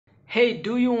Hey,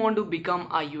 do you want to become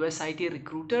a US IT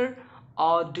recruiter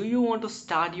or do you want to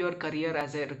start your career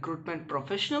as a recruitment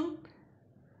professional?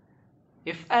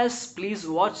 If yes, please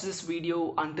watch this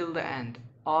video until the end.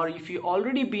 Or if you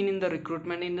already been in the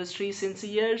recruitment industry since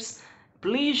years,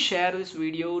 please share this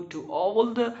video to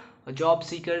all the job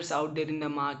seekers out there in the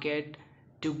market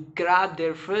to grab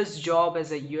their first job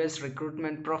as a US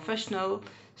recruitment professional,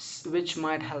 which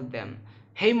might help them.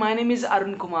 Hey, my name is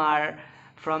Arun Kumar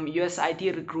from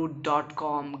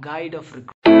usitrecruit.com, guide of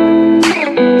recruitment.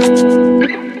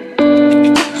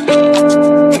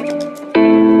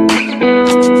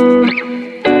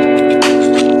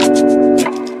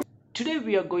 Today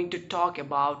we are going to talk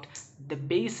about the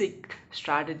basic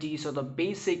strategies or the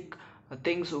basic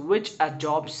things which a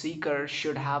job seeker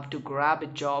should have to grab a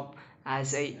job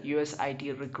as a US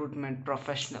IT recruitment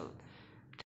professional.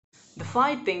 The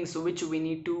 5 things which we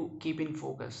need to keep in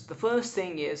focus. The first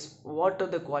thing is what are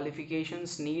the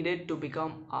qualifications needed to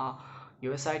become a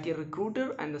US IT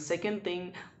recruiter, and the second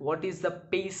thing, what is the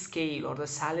pay scale or the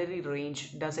salary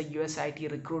range does a US IT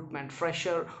recruitment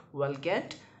fresher will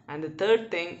get, and the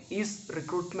third thing is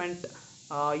recruitment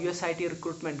US IT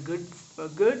recruitment good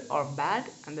or bad,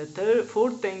 and the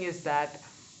fourth thing is that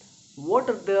what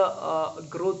are the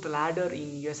growth ladder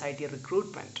in US IT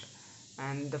recruitment,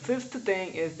 and the fifth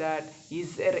thing is that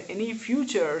is there any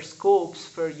future scopes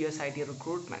for US IT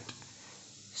recruitment.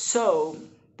 So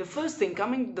the first thing,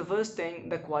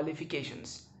 the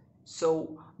qualifications.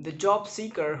 So the job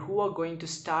seeker who are going to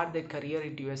start their career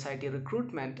into US IT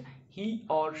recruitment, he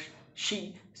or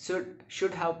she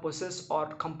should have possessed or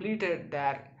completed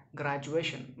their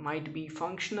graduation, might be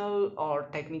functional or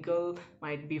technical,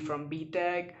 might be from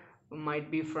BTech, might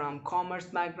be from commerce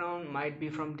background, might be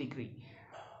from degree,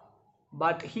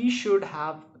 but he should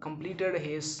have completed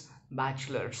his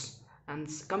bachelor's. And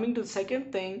coming to the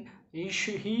second thing,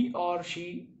 he or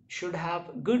she should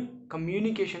have good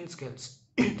communication skills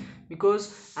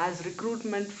because as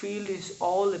recruitment field is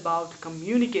all about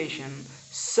communication,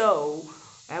 so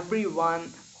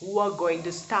everyone who are going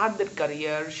to start their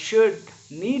career should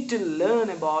need to learn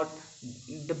about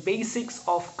the basics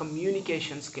of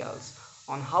communication skills,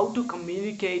 on how to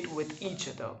communicate with each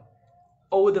other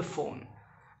over the phone.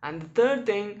 And the third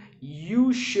thing,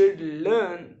 you should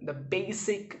learn the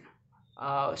basic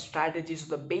strategies,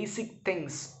 the basic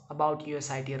things about US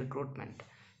IT recruitment.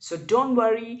 So don't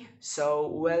worry, so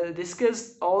we'll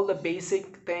discuss all the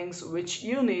basic things which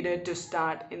you needed to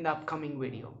start in the upcoming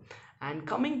video. And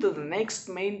coming to the next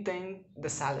main thing, the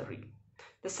salary.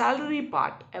 The salary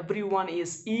part, everyone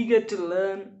is eager to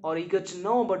learn or eager to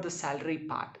know about the salary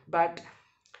part, but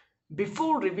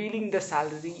before revealing the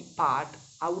salary part,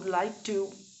 I would like to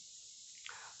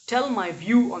tell my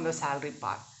view on the salary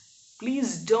part.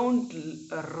 Please don't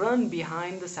run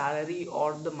behind the salary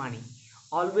or the money.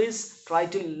 Always try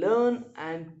to learn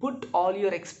and put all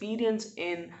your experience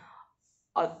in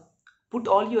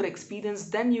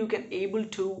then you can able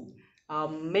to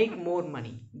make more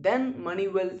money, then money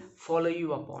will follow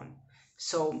you upon.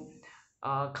 So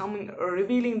coming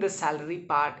revealing the salary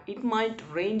part, it might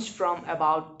range from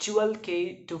about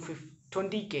 12k to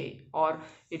 20k, or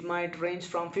it might range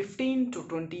from 15 to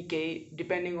 20k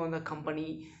depending on the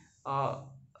company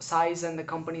size and the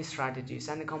company strategies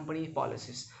and the company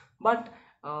policies. But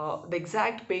the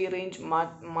exact pay range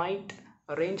might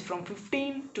range from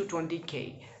 15 to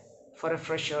 20k for a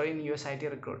fresher in US IT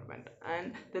recruitment.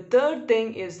 And the third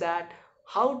thing is that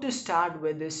how to start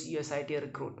with this US IT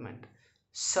recruitment.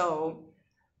 So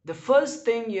the first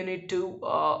thing you need to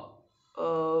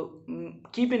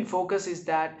keep in focus is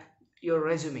that your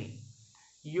resume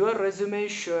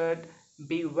should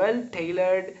be well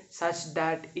tailored such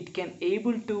that it can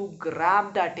able to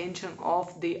grab the attention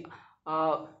of the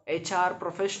HR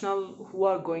professional who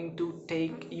are going to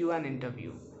take you an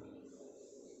interview,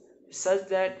 such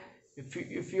that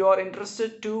if you are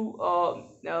interested to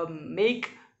make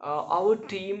our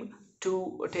team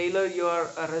to tailor your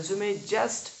resume,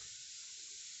 just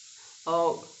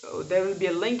there will be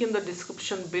a link in the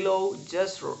description below.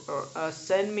 Just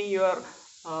send me your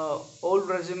old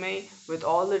resume with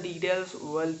all the details.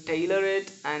 We'll tailor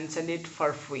it and send it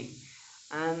for free.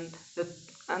 And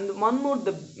one more,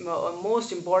 the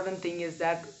most important thing is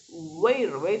that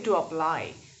where to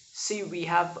apply. See, we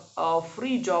have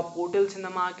free job portals in the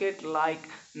market like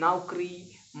Naukri,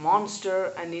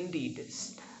 Monster, and Indeed.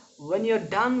 When you're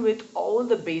done with all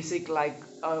the basic like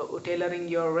tailoring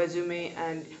your resume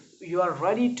and you are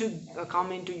ready to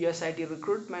come into US IT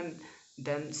recruitment,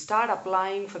 then start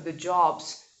applying for the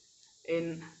jobs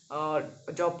in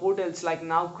job portals like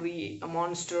Naukri,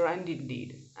 Monster, and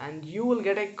Indeed, and you will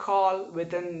get a call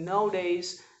within no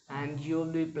days and you will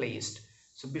be placed.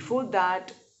 So before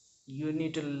that, you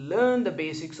need to learn the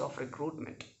basics of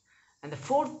recruitment. And the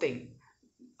fourth thing,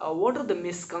 what are the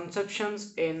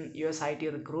misconceptions in US IT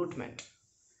recruitment?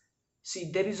 See,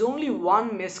 there is only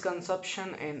one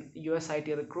misconception in US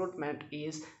IT recruitment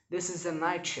is this is a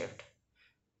night shift.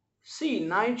 See,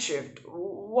 night shift,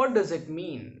 what does it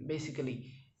mean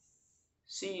basically?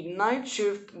 See, night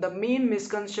shift, the main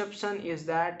misconception is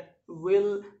that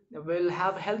we'll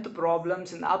have health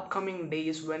problems in the upcoming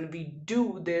days when we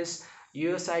do this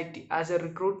USIT as a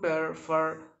recruiter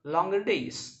for longer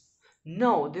days.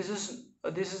 No, this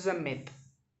is a myth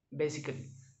basically.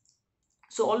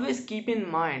 So always keep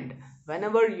in mind,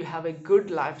 whenever you have a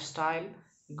good lifestyle,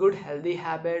 good healthy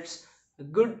habits,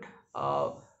 good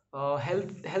uh,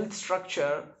 health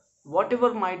structure,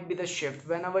 whatever might be the shift,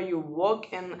 whenever you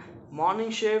work in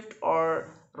morning shift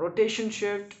or rotation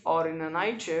shift or in a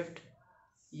night shift,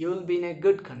 you will be in a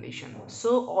good condition.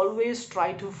 So always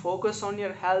try to focus on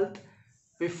your health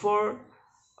before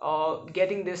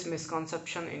getting this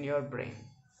misconception in your brain.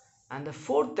 And the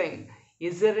fourth thing,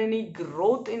 is there any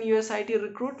growth in US IT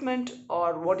recruitment,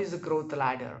 or what is the growth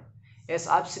ladder? Yes,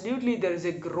 absolutely, there is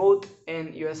a growth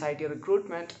in US IT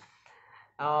recruitment.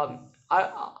 I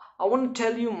want to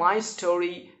tell you my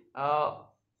story. I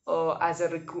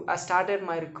started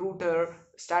my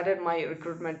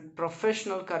recruitment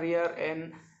professional career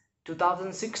in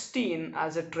 2016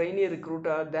 as a trainee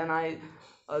recruiter. Then I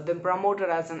then promoted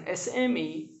as an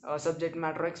SME, subject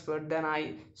matter expert. Then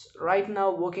I right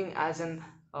now working as an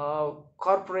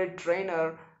corporate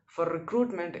trainer for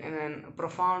recruitment in a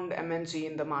profound MNC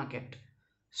in the market.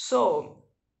 So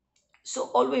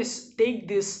always take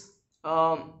this.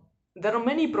 There are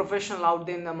many professionals out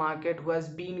there in the market who has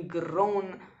been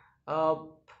grown uh,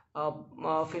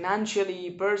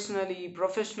 financially, personally,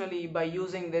 professionally by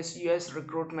using this US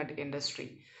recruitment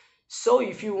industry. So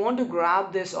if you want to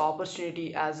grab this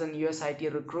opportunity as an US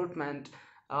IT recruitment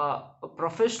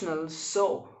professional,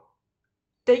 so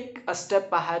take a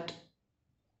step ahead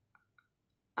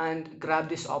and grab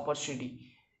this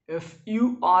opportunity. If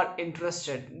you are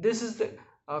interested, this is the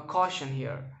caution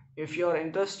here. If you are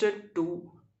interested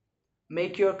to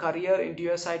make your career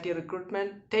into US IT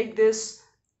recruitment, take this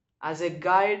as a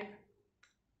guide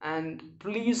and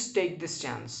please take this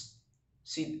chance.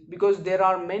 See, because there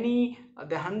are many,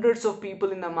 the hundreds of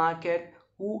people in the market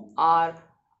who are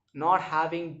not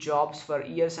having jobs for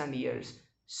years and years.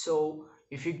 So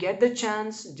if you get the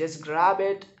chance, just grab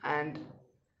it and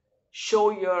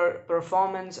show your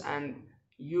performance, and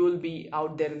you will be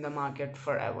out there in the market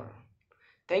forever.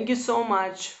 Thank you so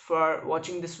much for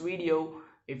watching this video.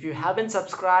 If you haven't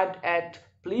subscribed yet,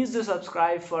 please do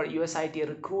subscribe for US IT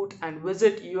Recruit and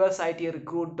visit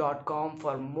usitrecruit.com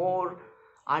for more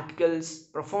articles,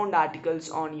 profound articles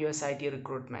on US IT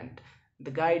recruitment,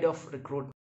 the guide of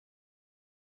recruitment.